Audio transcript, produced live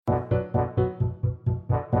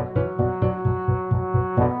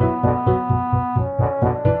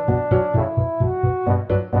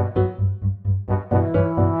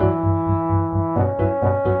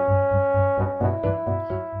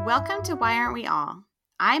Welcome to Why Aren't We All?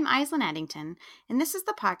 I'm Aislinn Addington, and this is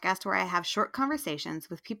the podcast where I have short conversations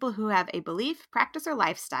with people who have a belief, practice, or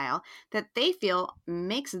lifestyle that they feel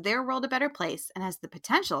makes their world a better place and has the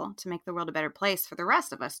potential to make the world a better place for the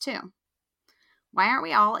rest of us, too. Why Aren't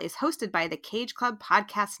We All is hosted by the Cage Club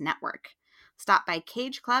Podcast Network. Stop by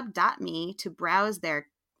cageclub.me to browse their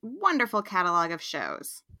wonderful catalog of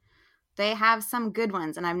shows. They have some good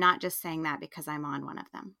ones, and I'm not just saying that because I'm on one of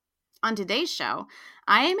them. On today's show,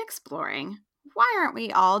 I am exploring why aren't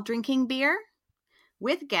we all drinking beer?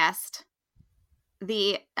 With guest,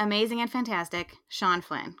 the amazing and fantastic Sean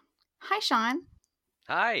Flynn. Hi, Sean.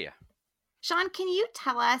 Hi. Sean, can you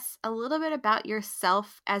tell us a little bit about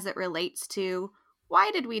yourself as it relates to why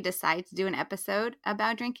did we decide to do an episode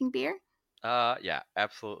about drinking beer? Yeah,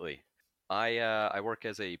 absolutely. I work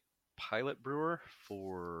as a pilot brewer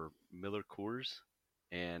for Miller Coors,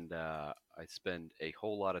 and I spend a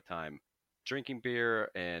whole lot of time drinking beer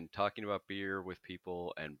and talking about beer with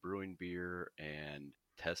people and brewing beer and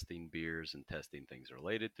testing beers and testing things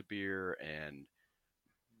related to beer and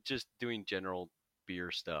just doing general beer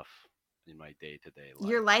stuff in my day-to-day life.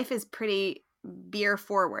 Your life is pretty beer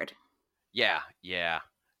forward. Yeah.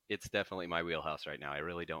 It's definitely my wheelhouse right now. I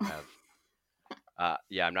really don't have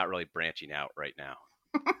I'm not really branching out right now.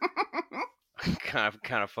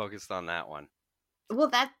 kind of focused on that one. Well,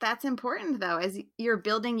 that's important though, as you're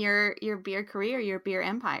building your beer career, your beer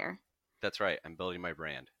empire. That's right. I'm building my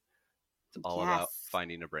brand. It's all about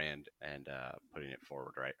finding a brand and putting it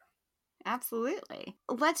forward, right? Absolutely.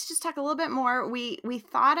 Let's just talk a little bit more. We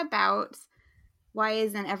thought about why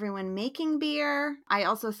isn't everyone making beer? I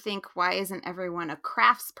also think why isn't everyone a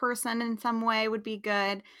crafts person in some way would be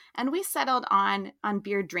good. And we settled on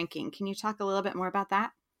beer drinking. Can you talk a little bit more about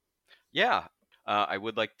that? Yeah. I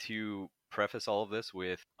would like to preface all of this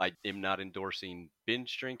with I am not endorsing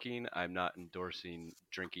binge drinking. I'm not endorsing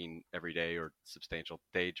drinking every day or substantial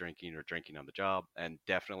day drinking or drinking on the job, and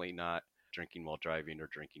definitely not drinking while driving or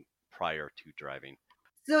drinking prior to driving.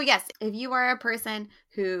 So yes, if you are a person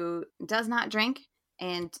who does not drink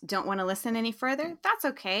and don't want to listen any further, that's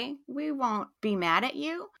okay. We won't be mad at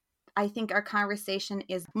you. I think our conversation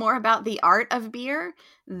is more about the art of beer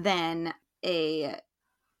than a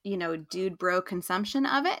dude bro consumption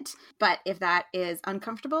of it. But if that is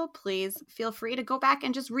uncomfortable, please feel free to go back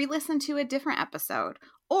and just re-listen to a different episode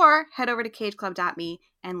or head over to cageclub.me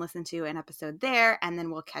and listen to an episode there, and then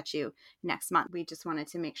we'll catch you next month. We just wanted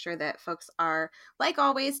to make sure that folks are, like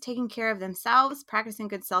always, taking care of themselves, practicing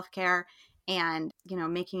good self-care, and,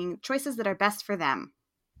 making choices that are best for them.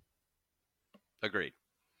 Agreed.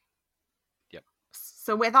 Yep.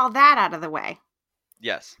 So with all that out of the way.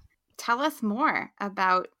 Yes. Tell us more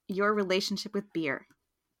about your relationship with beer.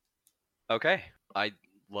 Okay. I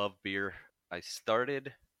love beer. I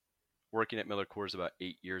started working at Miller Coors about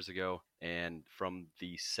 8 years ago, and from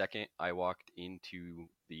the second I walked into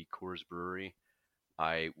the Coors Brewery,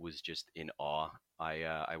 I was just in awe.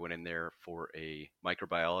 I went in there for a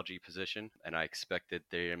microbiology position, and I expected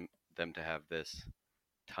them to have this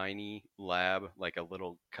tiny lab, like a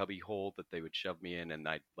little cubby hole that they would shove me in, and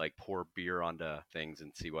I'd like pour beer onto things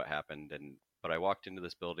and see what happened. But I walked into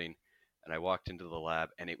this building, and I walked into the lab,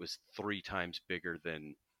 and it was 3 times bigger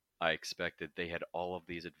than I expected. They had all of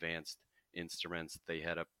these advanced instruments. They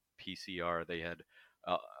had a PCR. They had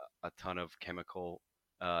a ton of chemical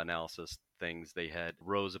analysis things. They had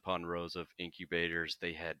rows upon rows of incubators.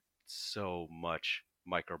 They had so much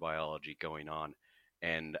microbiology going on.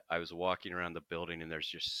 And I was walking around the building, and there's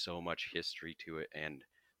just so much history to it, and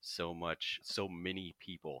so many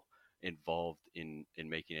people involved in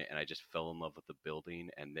making it. And I just fell in love with the building,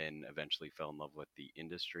 and then eventually fell in love with the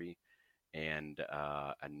industry. And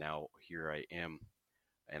now here I am,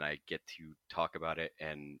 and I get to talk about it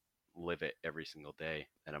and live it every single day.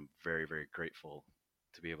 And I'm very, very grateful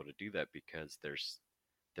to be able to do that, because there's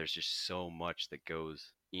just so much that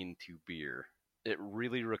goes into beer. It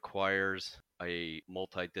really requires a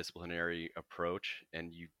multidisciplinary approach,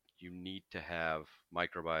 and you need to have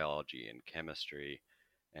microbiology and chemistry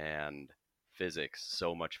and physics,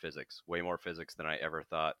 so much physics, way more physics than I ever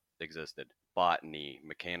thought existed. Botany,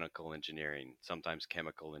 mechanical engineering, sometimes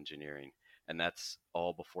chemical engineering, and that's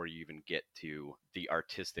all before you even get to the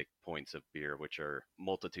artistic points of beer, which are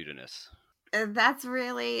multitudinous. That's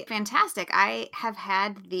really fantastic. I have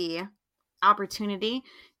had the opportunity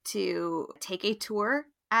to take a tour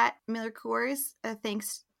at Miller Coors,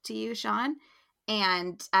 thanks to you, Sean.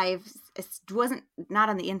 And it wasn't not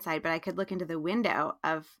on the inside, but I could look into the window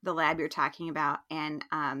of the lab you're talking about. And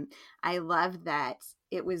I love that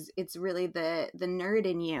it's really the nerd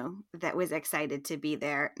in you that was excited to be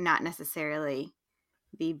there, not necessarily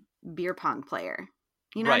the beer pong player.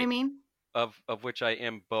 You know what I Right. mean? Of which I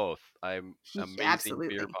am both. I'm Yeah, amazing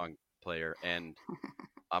beer absolutely. pong player, and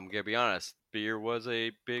I'm gonna be honest, beer was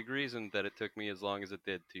a big reason that it took me as long as it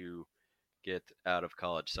did to get out of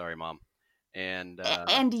college. Sorry, mom. And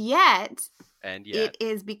And yet, and yet, it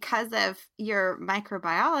is because of your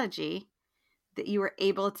microbiology that you were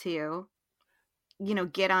able to,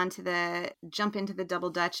 jump into the double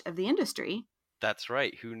dutch of the industry. that's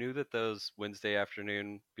right. Who knew that those Wednesday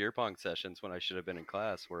afternoon beer pong sessions when I should have been in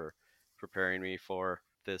class were preparing me for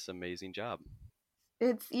this amazing job?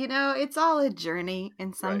 It's all a journey,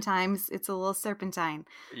 and Right. sometimes it's a little serpentine.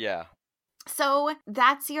 Yeah. So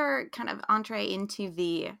that's your kind of entree into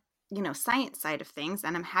the science side of things,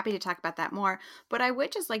 and I'm happy to talk about that more. But I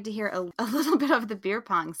would just like to hear a little bit of the beer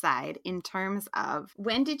pong side in terms of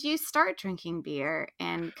when did you start drinking beer,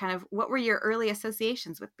 and kind of what were your early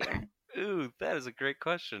associations with beer? Ooh, that is a great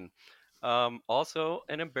question. Also,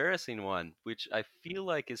 an embarrassing one, which I feel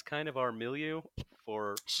like is kind of our milieu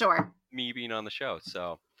for Sure. me being on the show,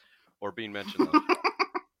 so or being mentioned on the show.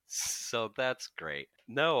 So that's great.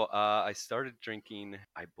 No, I started drinking.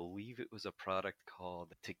 I believe it was a product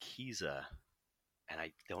called Tequiza, and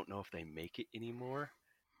I don't know if they make it anymore.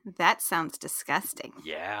 That sounds disgusting.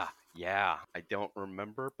 Yeah, yeah. I don't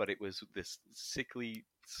remember, but it was this sickly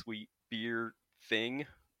sweet beer thing,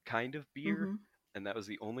 kind of beer. Hmm. And that was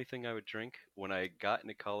the only thing I would drink when I got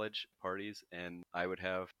into college parties, and I would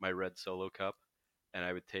have my red solo cup, and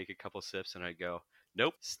I would take a couple sips, and I'd go,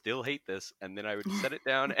 "Nope, still hate this," and then I would set it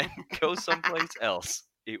down and go someplace else.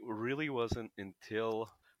 It really wasn't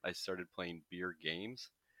until I started playing beer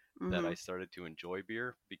games that I Hmm. started to enjoy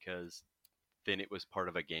beer because then it was part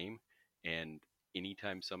of a game. And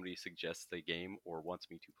anytime somebody suggests a game or wants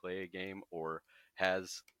me to play a game or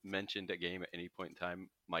has mentioned a game at any point in time,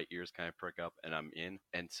 my ears kind of perk up and I'm in.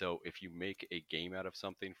 And so if you make a game out of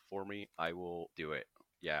something for me, I will do it.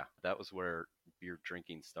 Yeah, that was where beer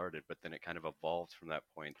drinking started, but then it kind of evolved from that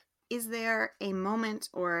point. Is there a moment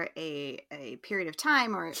or a period of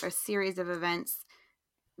time or a series of events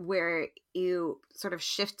where you sort of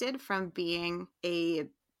shifted from being a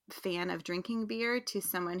fan of drinking beer to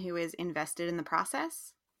someone who is invested in the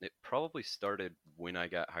process? It probably started when I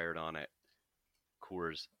got hired on at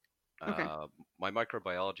Coors. Okay. Uh, my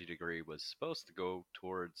microbiology degree was supposed to go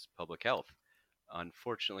towards public health.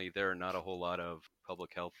 Unfortunately, there are not a whole lot of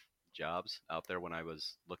public health jobs out there when I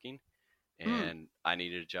was looking, Mm. and I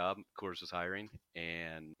needed a job. Coors was hiring,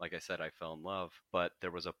 and like I said, I fell in love. But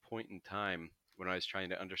there was a point in time when I was trying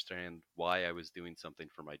to understand why I was doing something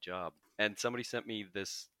for my job, and somebody sent me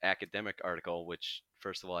this academic article, which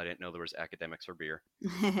first of all, I didn't know there was academics for beer,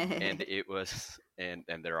 and it was and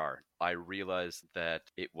there are. I realized that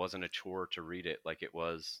it wasn't a chore to read it like it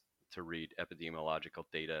was to read epidemiological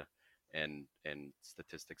data and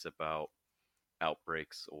statistics about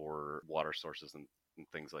outbreaks or water sources and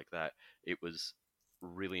things like that. It was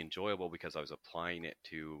really enjoyable because I was applying it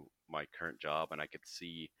to my current job and I could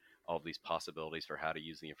see all of these possibilities for how to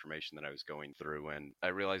use the information that I was going through. And I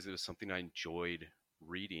realized it was something I enjoyed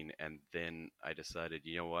reading. And then I decided,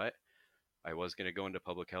 you know what? I was going to go into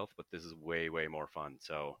public health, but this is way, way more fun.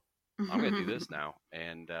 So I'm going to do this now.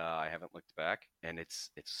 And I haven't looked back. And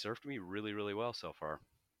it's served me really, really well so far.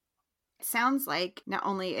 Sounds like not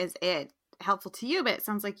only is it helpful to you, but it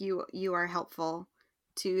sounds like you are helpful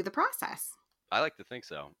to the process. I like to think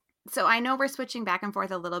so. So I know we're switching back and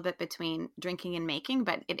forth a little bit between drinking and making,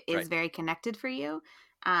 but it is Right. very connected for you.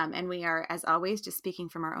 And we are, as always, just speaking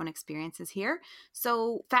from our own experiences here.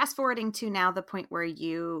 So fast forwarding to now the point where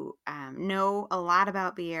you know a lot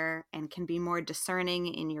about beer and can be more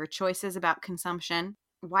discerning in your choices about consumption.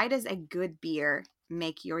 Why does a good beer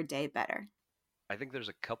make your day better? I think there's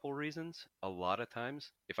a couple reasons. A lot of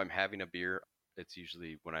times, if I'm having a beer, it's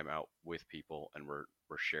usually when I'm out with people and we're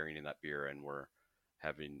sharing in that beer and we're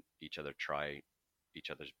having each other try each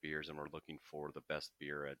other's beers and we're looking for the best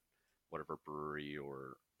beer at whatever brewery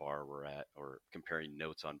or bar we're at or comparing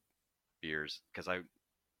notes on beers because I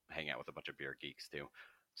hang out with a bunch of beer geeks too.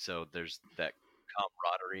 So there's that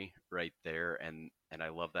camaraderie right there and I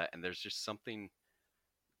love that and there's just something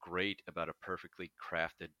great about a perfectly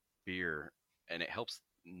crafted beer, and it helps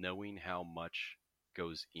knowing how much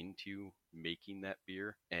goes into making that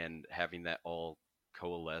beer and having that all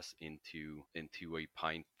coalesce into a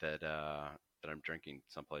pint that I'm drinking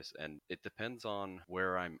someplace. And it depends on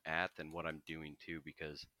where I'm at and what I'm doing too,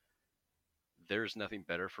 because there's nothing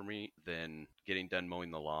better for me than getting done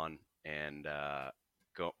mowing the lawn and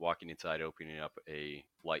walking inside, opening up a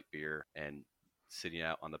light beer, and sitting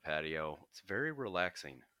out on the patio. It's very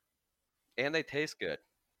relaxing. And they taste good.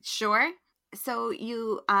 Sure. So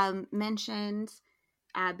you mentioned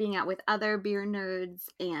being out with other beer nerds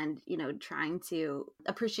and, trying to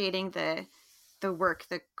appreciating the work,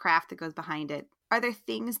 the craft that goes behind it. Are there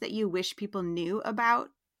things that you wish people knew about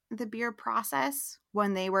the beer process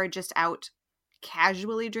when they were just out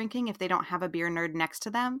casually drinking if they don't have a beer nerd next to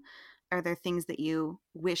them? Are there things that you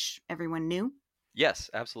wish everyone knew? Yes,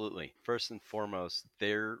 absolutely. First and foremost,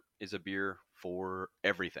 there is a beer for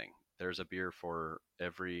everything. There's a beer for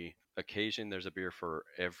every occasion, there's a beer for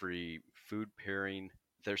every food pairing.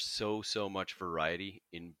 There's so much variety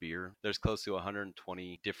in beer. There's close to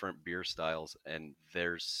 120 different beer styles, and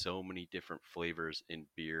there's so many different flavors in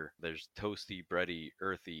beer. There's toasty, bready,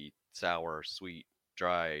 earthy, sour, sweet,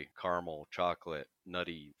 dry, caramel, chocolate,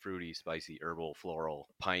 nutty, fruity, spicy, herbal, floral,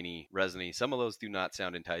 piney, resiny. Some of those do not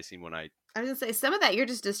sound enticing when I was going to say, some of that you're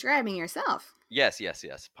just describing yourself. Yes.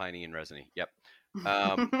 Piney and resiny. Yep.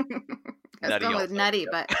 I was Nutty going with also. nutty,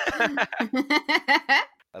 Yep. but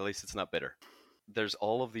At least it's not bitter. There's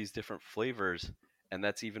all of these different flavors, and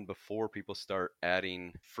that's even before people start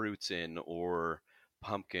adding fruits in, or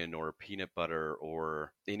pumpkin or peanut butter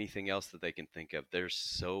or anything else that they can think of. There's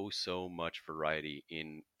so much variety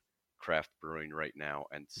in craft brewing right now,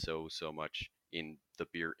 and so much in the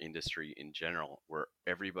beer industry in general, where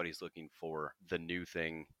everybody's looking for the new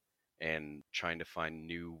thing and trying to find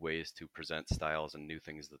new ways to present styles and new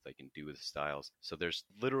things that they can do with styles. So there's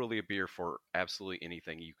literally a beer for absolutely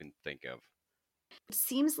anything you can think of. it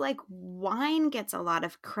seems like wine gets a lot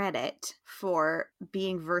of credit for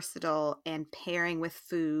being versatile and pairing with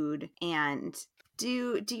food. And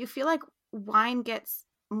do you feel like wine gets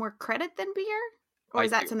more credit than beer? Or I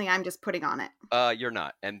is that do. something I'm just putting on it? You're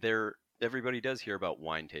not. And everybody does hear about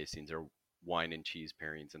wine tastings or wine and cheese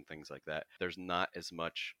pairings and things like that. There's not as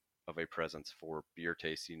much of a presence for beer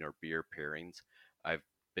tasting or beer pairings. I've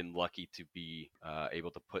been lucky to be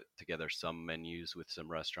able to put together some menus with some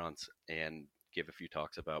restaurants and give a few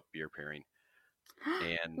talks about beer pairing.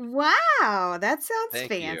 And Wow, that sounds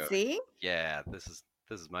thank you. fancy. Yeah, this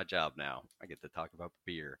is my job now. I get to talk about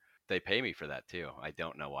beer. They pay me for that too. I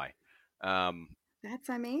don't know why. Um, That's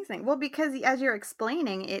amazing. Well, because as you're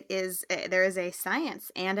explaining, there is a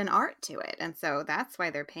science and an art to it, and so that's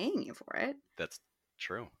why they're paying you for it. that's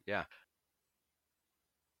true. Yeah.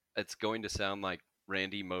 It's going to sound like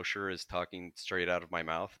Randy Mosher is talking straight out of my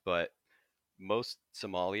mouth, but most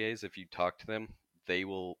sommeliers, if you talk to them, they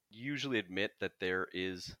will usually admit that there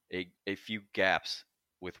is a few gaps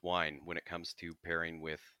with wine when it comes to pairing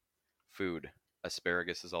with food.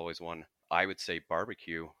 Asparagus is always one. I would say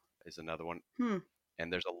barbecue is another one. Hmm.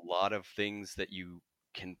 And there's a lot of things that you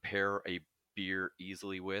can pair a beer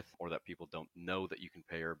easily with, or that people don't know that you can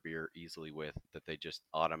pair beer easily with, that they just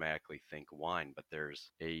automatically think wine. But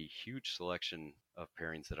there's a huge selection of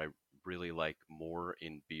pairings that I really like more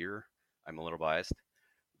in beer. I'm a little biased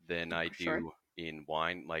than I Sure. do in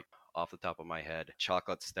wine. Like, off the top of my head,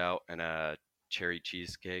 chocolate stout and a cherry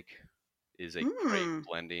cheesecake is a great Hmm.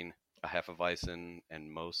 blending. A Hefeweizen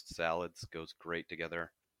and most salads goes great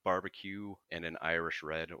together. Barbecue and an Irish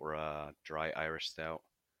red or a dry Irish stout.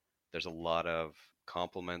 There's a lot of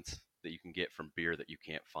complements that you can get from beer that you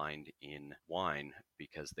can't find in wine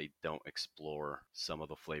because they don't explore some of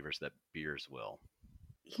the flavors that beers will.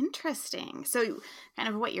 Interesting. So, kind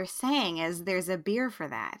of what you're saying is there's a beer for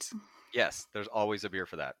that. Yes, there's always a beer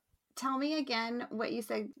for that. Tell me again what you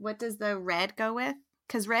said. What does the red go with?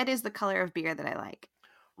 Because red is the color of beer that I like.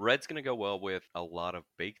 Red's going to go well with a lot of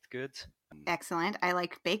baked goods. Excellent. I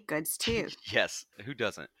like baked goods too. Yes, who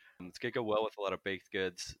doesn't? It's going to go well with a lot of baked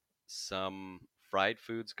goods. Some fried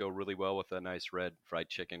foods go really well with a nice red. Fried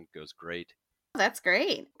chicken goes great. That's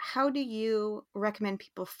great. How do you recommend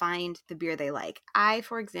people find the beer they like? I,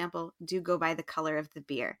 for example, do go by the color of the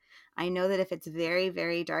beer. I know that if it's very,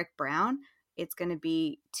 very dark brown, it's going to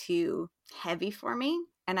be too heavy for me.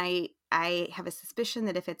 And I have a suspicion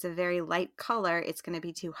that if it's a very light color, it's going to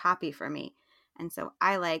be too hoppy for me. And so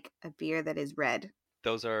I like a beer that is red.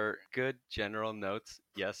 Those are good general notes.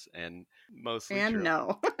 Yes, and mostly And true.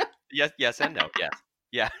 no. Yes, and no. Yes.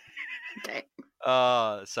 Yeah. Okay.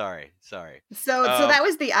 Sorry. So that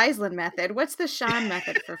was the Iceland method. What's the Sean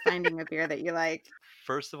method for finding a beer that you like?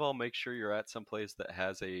 First of all, make sure you're at some place that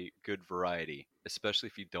has a good variety, especially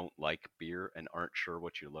if you don't like beer and aren't sure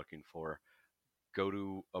what you're looking for. Go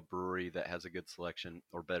to a brewery that has a good selection,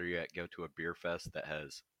 or better yet, go to a beer fest that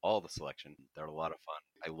has all the selection. They're a lot of fun.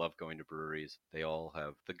 I love going to breweries. They all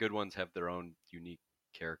have, the good ones have their own unique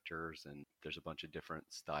characters, and there's a bunch of different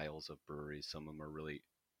styles of breweries. Some of them are really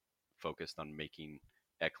focused on making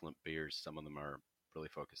excellent beers. Some of them are really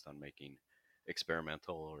focused on making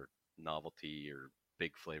experimental or novelty or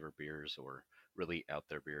big flavor beers or really out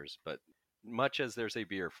there beers. But much as there's a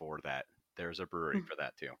beer for that, There's a brewery for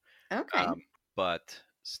that too. Okay. But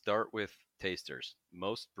start with tasters.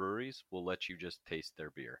 Most breweries will let you just taste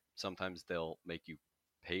their beer. Sometimes they'll make you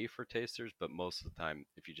pay for tasters, but most of the time,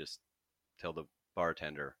 if you just tell the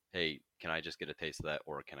bartender, hey, can I just get a taste of that?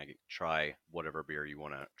 Or can I try whatever beer you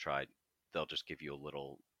want to try? They'll just give you a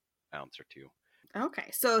little ounce or two.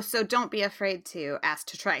 Okay. So don't be afraid to ask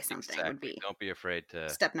to try something would Exactly. be Don't be afraid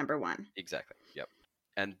to. step number 1. Exactly. Yep.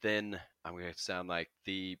 And then I'm going to sound like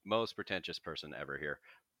the most pretentious person ever here,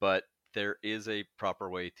 but there is a proper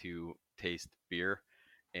way to taste beer.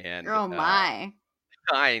 And Oh my.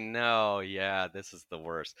 I know, yeah, this is the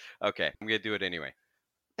worst. Okay, I'm going to do it anyway.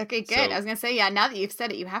 Okay, good. I So, was going to say, yeah, now that you've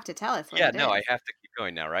said it, you have to tell us what yeah, it no, I is. have to keep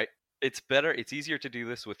going now, right? It's easier to do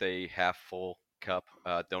this with a half full cup.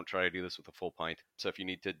 Don't try to do this with a full pint. So if you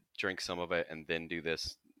need to drink some of it and then do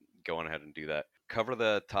this, go on ahead and do that. Cover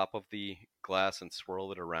the top of the glass and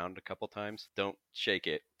swirl it around a couple times. Don't shake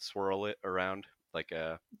it. Swirl it around like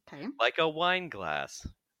a Okay. wine glass.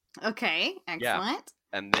 Okay, Yeah. excellent.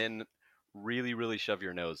 And then really, really shove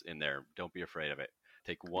your nose in there. Don't be afraid of it.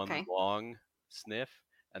 Take one Okay. long sniff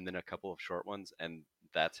and then a couple of short ones, and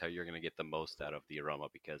that's how you're going to get the most out of the aroma,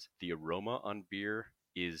 because the aroma on beer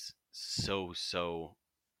is so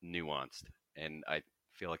nuanced, and I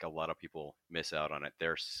feel like a lot of people miss out on it.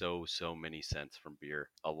 There's so many scents from beer,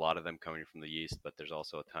 a lot of them coming from the yeast, but there's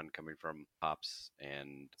also a ton coming from hops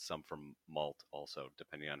and some from malt also,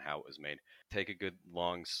 depending on how it was made. Take a good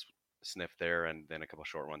long sniff there and then a couple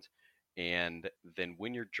short ones, and then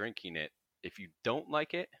when you're drinking it, if you don't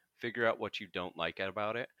like it, figure out what you don't like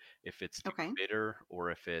about it. If it's too Okay. bitter,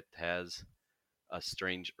 or if it has a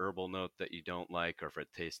strange herbal note that you don't like, or if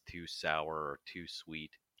it tastes too sour or too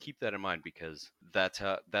sweet. Keep that in mind, because that's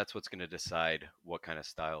what's going to decide what kind of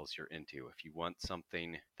styles you're into. If you want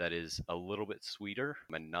something that is a little bit sweeter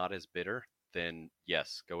and not as bitter, then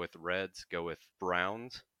yes, go with reds, go with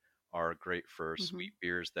browns are great for Mm-hmm. sweet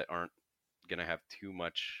beers that aren't going to have too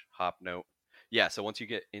much hop note. Yeah, so once you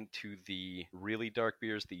get into the really dark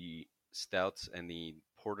beers, the stouts and the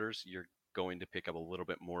porters, you're going to pick up a little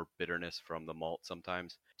bit more bitterness from the malt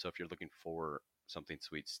sometimes. So if you're looking for something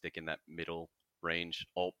sweet, stick in that middle range.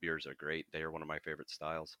 Alt beers are great. They are one of my favorite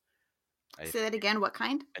styles. I Say that again. What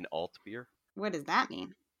kind? An alt beer. What does that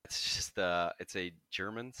mean? It's just it's a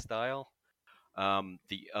German style.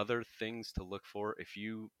 The other things to look for, if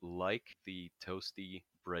you like the toasty,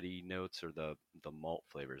 bready notes, or the malt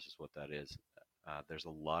flavors, is what that is. There's a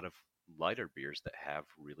lot of lighter beers that have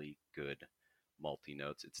really good malty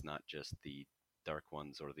notes. It's not just the dark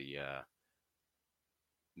ones or the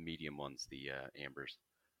medium ones, the ambers.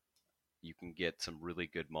 You can get some really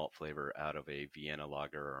good malt flavor out of a Vienna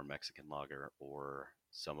lager or Mexican lager or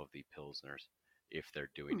some of the pilsners if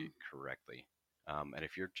they're doing Hmm. it correctly. And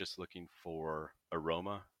if you're just looking for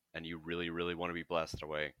aroma and you really want to be blasted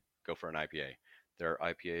away, go for an IPA. There are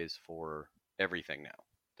IPAs for everything now.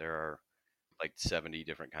 There are like 70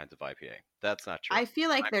 different kinds of IPA. That's not true. I feel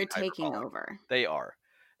like I'm they're being taking hyperbolic. over. They are.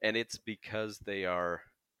 And it's because they are,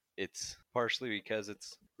 it's partially because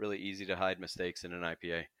it's really easy to hide mistakes in an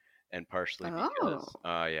IPA, and partially Oh. because,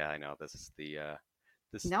 yeah, I know this is the,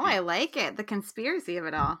 No, I like it. The conspiracy of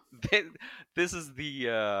it all. this is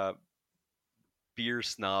the beer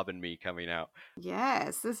snob in me coming out.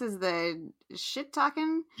 Yes, this is the shit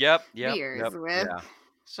talking Yep, beers with yeah,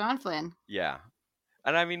 Sean Flynn. yeah.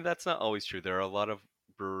 And I mean, that's not always true. There are a lot of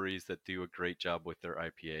breweries that do a great job with their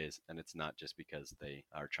IPAs, and it's not just because they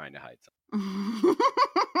are trying to hide something.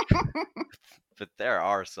 But there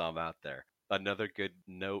are some out there. Another good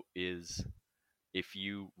note is, if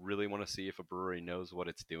you really want to see if a brewery knows what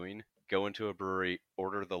it's doing, go into a brewery,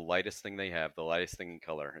 order the lightest thing they have, the lightest thing in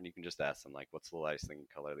color, and you can just ask them, like, what's the lightest thing in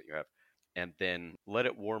color that you have? And then let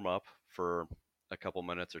it warm up for a couple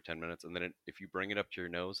minutes or 10 minutes. And then if you bring it up to your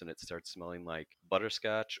nose and it starts smelling like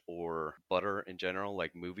butterscotch or butter in general,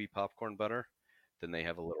 like movie popcorn butter, then they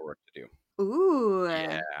have a little work to do. Ooh,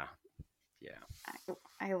 Yeah, yeah.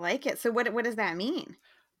 I like it. So what does that mean?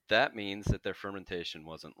 That means that their fermentation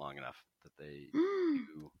wasn't long enough, that they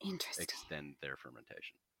do Interesting. extend their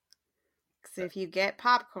fermentation. So if you get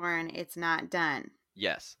popcorn, it's not done.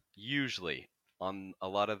 Yes, usually on a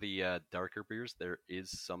lot of the darker beers, there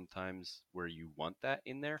is sometimes where you want that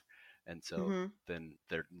in there, and so Mm-hmm. then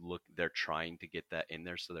they're trying to get that in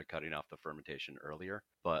there, so they're cutting off the fermentation earlier.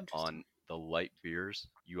 But on Interesting. the light beers,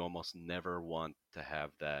 you almost never want to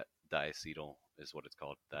have that diacetyl, is what it's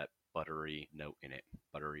called, that buttery note in it,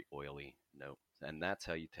 buttery oily note, and that's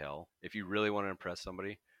how you tell if you really want to impress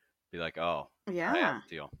somebody. Be like, oh, I have Yeah. a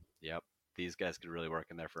deal. Yep, these guys could really work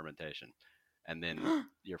in their fermentation. and then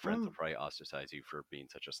your friends will Oh, probably ostracize you for being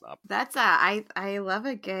such a snob. that's I love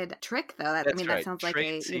a good trick though. I That's mean, that right. sounds like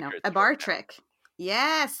Trade secrets a right bar now. trick.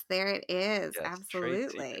 Yes, there it is. Yes, trade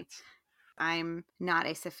Absolutely. secrets. I'm not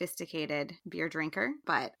a sophisticated beer drinker,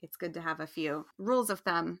 but it's good to have a few rules of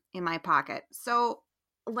thumb in my pocket. So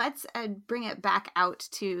let's bring it back out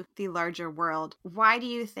to the larger world. Why do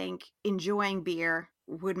you think enjoying beer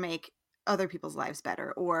would make other people's lives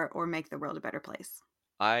better or make the world a better place?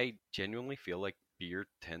 I genuinely feel like beer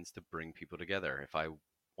tends to bring people together. If I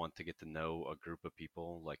want to get to know a group of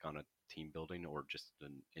people, like on a team building or just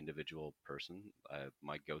an individual person,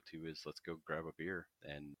 my go-to is let's go grab a beer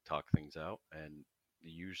and talk things out. And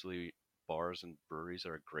usually, bars and breweries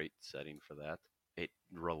are a great setting for that. It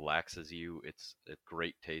relaxes you. It's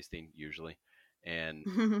great tasting usually, and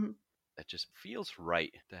it just feels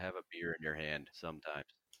right to have a beer in your hand sometimes.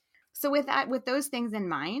 So with those things in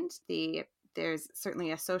mind, there's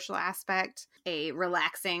certainly a social aspect, a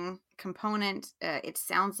relaxing component. It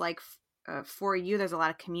sounds like for you, there's a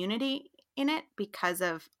lot of community in it because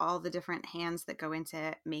of all the different hands that go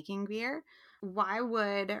into making beer. Why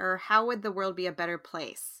would or how would the world be a better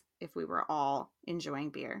place if we were all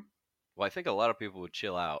enjoying beer? Well, I think a lot of people would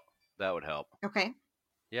chill out. That would help. Okay.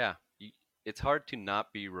 Yeah, it's hard to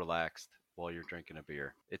not be relaxed while you're drinking a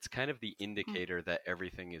beer. It's kind of the indicator that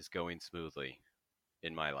everything is going smoothly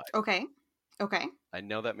in my life. Okay. Okay. I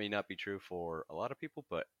know that may not be true for a lot of people,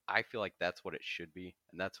 but I feel like that's what it should be,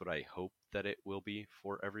 and that's what I hope that it will be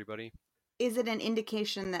for everybody. Is it an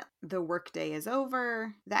indication that the workday is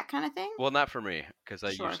over? That kind of thing? Well, not for me, because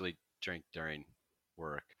I Sure. usually drink during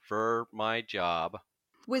work. For my job,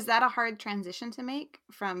 Was that a hard transition to make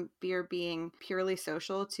from beer being purely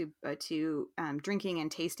social to drinking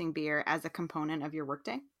and tasting beer as a component of your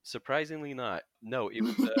workday? surprisingly not. No, it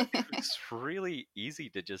was really easy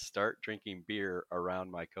to just start drinking beer around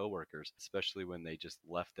my coworkers, especially when they just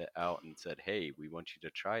left it out and said, "Hey, we want you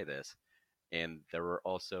to try this." And there were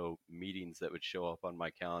also meetings that would show up on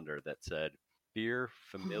my calendar that said beer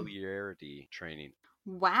familiarity training.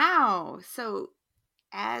 Wow. So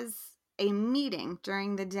as a meeting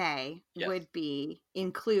during the day Yes. would be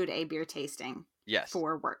include a beer tasting Yes.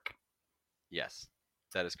 for work. Yes.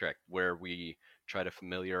 That is correct. Where we try to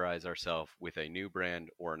familiarize ourselves with a new brand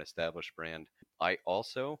or an established brand. I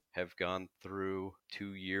also have gone through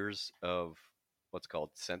 2 years of what's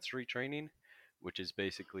called sensory training, which is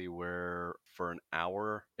basically where for an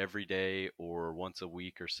hour every day or once a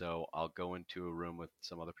week or so, I'll go into a room with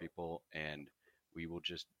some other people and we will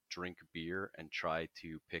just drink beer and try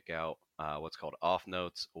to pick out what's called off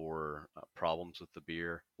notes or problems with the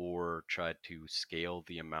beer, or try to scale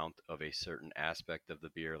the amount of a certain aspect of the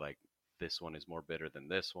beer, like this one is more bitter than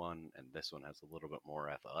this one, and this one has a little bit more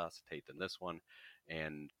ethyl acetate than this one,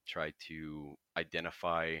 and try to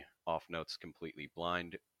identify off notes completely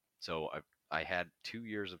blind. So I had 2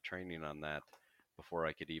 years of training on that before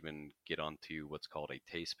I could even get onto what's called a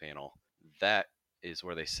taste panel. That is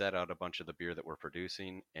where they set out a bunch of the beer that we're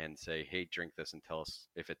producing and say, hey, drink this and tell us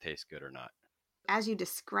if it tastes good or not. As you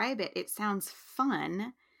describe it, it sounds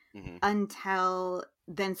fun Hmm. until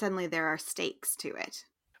then suddenly there are stakes to it.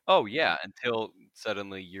 Oh, yeah, until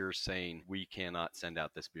suddenly you're saying, we cannot send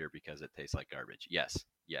out this beer because it tastes like garbage. Yes,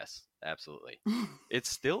 yes, absolutely. It's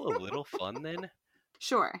still a little fun then.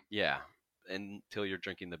 Sure. Yeah, until you're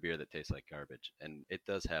drinking the beer that tastes like garbage. And it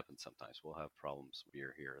does happen sometimes. We'll have problems with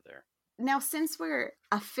beer here or there. Now, since we're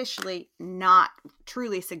officially not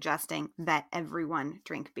truly suggesting that everyone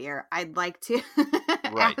drink beer, I'd like to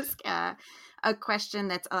Right. ask a question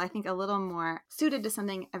that's, I think, a little more suited to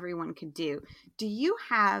something everyone could do. Do you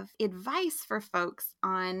have advice for folks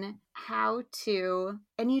on how to,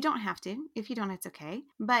 and you don't have to, if you don't, it's okay,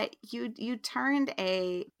 but you turned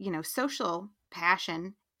a, social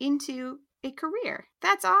passion into a career.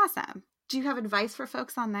 That's awesome. Do you have advice for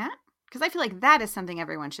folks on that? Because I feel like that is something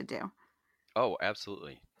everyone should do Oh,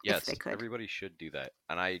 absolutely. if they Yes, could. everybody should do that.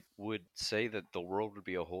 And I would say that the world would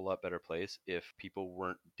be a whole lot better place if people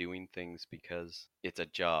weren't doing things because it's a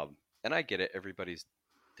job. And I get it, everybody's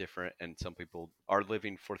different and some people are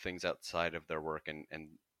living for things outside of their work and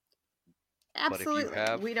but if you Absolutely.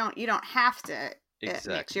 have You don't have to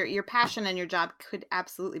mix exactly. your passion and your job could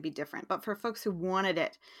absolutely be different. But for folks who wanted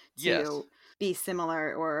it Yes. to be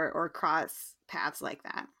similar or cross paths like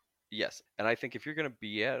that. Yes. And I think if you're going to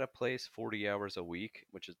be at a place 40 hours a week,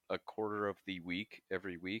 which is a quarter of the week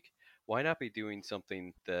every week, why not be doing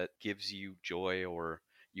something that gives you joy or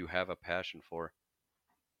you have a passion for?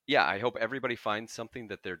 Yeah, I hope everybody finds something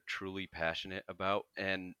that they're truly passionate about.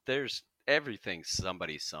 And there's everything,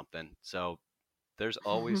 somebody's something. So there's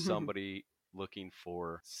always somebody looking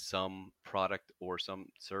for some product or some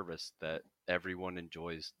service that everyone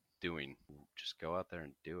enjoys doing, just go out there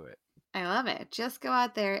and do it. I love it. Just go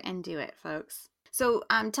out there and do it, folks. So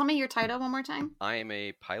tell me your title one more time. I am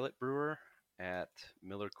a pilot brewer at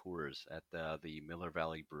Miller Coors at the Miller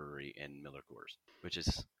Valley Brewery in Miller Coors, which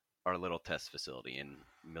is our little test facility in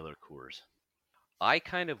Miller Coors. I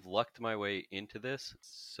kind of lucked my way into this,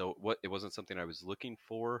 so it wasn't something I was looking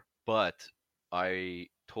for, but I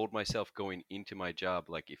told myself going into my job,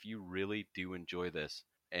 like, if you really do enjoy this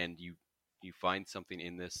and you find something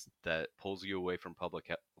in this that pulls you away from public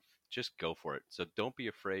health, just go for it. So don't be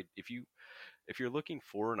afraid. If you're looking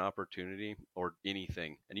for an opportunity or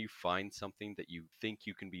anything and you find something that you think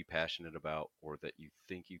you can be passionate about or that you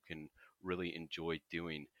think you can really enjoy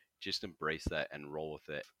doing, just embrace that and roll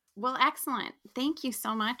with it. Well, excellent. Thank you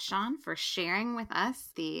so much, Sean, for sharing with us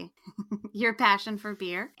your passion for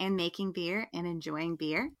beer and making beer and enjoying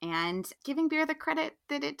beer and giving beer the credit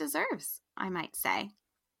that it deserves, I might say.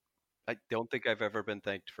 I don't think I've ever been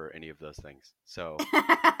thanked for any of those things. So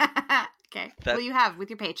okay. Well, you have with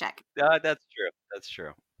your paycheck. That's true. That's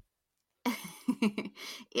true.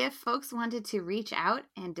 If folks wanted to reach out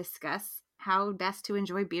and discuss how best to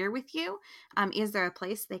enjoy beer with you, is there a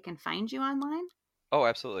place they can find you online? Oh,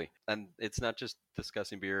 absolutely. And it's not just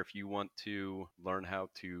discussing beer. If you want to learn how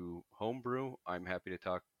to homebrew, I'm happy to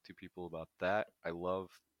talk to people about that. I love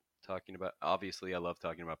talking about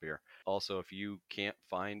beer. Also, if you can't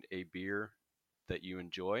find a beer that you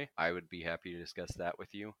enjoy, I would be happy to discuss that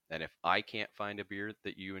with you. And if I can't find a beer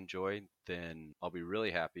that you enjoy, then I'll be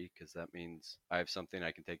really happy because that means I have something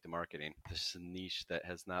I can take to marketing. This is a niche that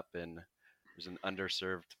has not been, there's an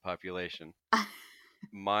underserved population.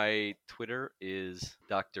 My Twitter is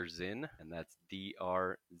Dr. Zyn, and that's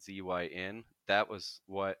DRZYN. That was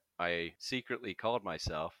what I secretly called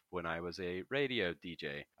myself when I was a radio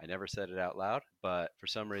DJ. I never said it out loud, but for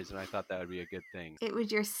some reason I thought that would be a good thing. It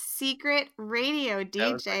was your secret radio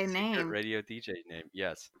DJ name. Secret radio DJ name,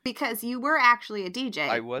 yes. Because you were actually a DJ.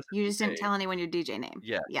 I was. You just didn't tell anyone your DJ name.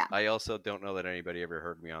 Yes. Yeah. I also don't know that anybody ever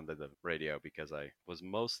heard me on the radio because I was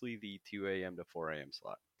mostly the 2 a.m. to 4 a.m.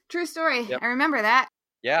 slot. True story. Yep. I remember that.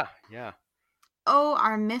 Yeah. Oh,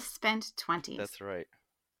 our misspent 20s. That's right.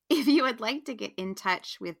 If you would like to get in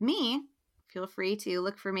touch with me, feel free to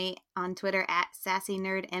look for me on Twitter at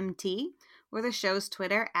SassyNerdMT or the show's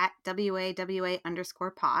Twitter at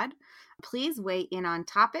WAWA_pod. Please weigh in on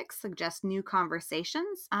topics, suggest new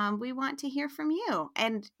conversations. We want to hear from you.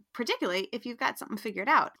 And particularly if you've got something figured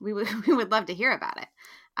out, we would love to hear about it.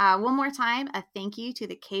 One more time, a thank you to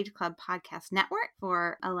the Cage Club Podcast Network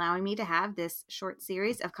for allowing me to have this short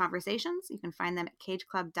series of conversations. You can find them at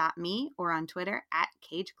cageclub.me or on Twitter at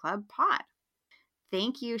CageClubPod.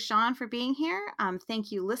 Thank you, Sean, for being here.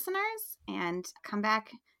 Thank you, listeners, and come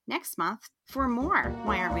back next month for more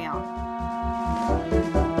Why Aren't We All?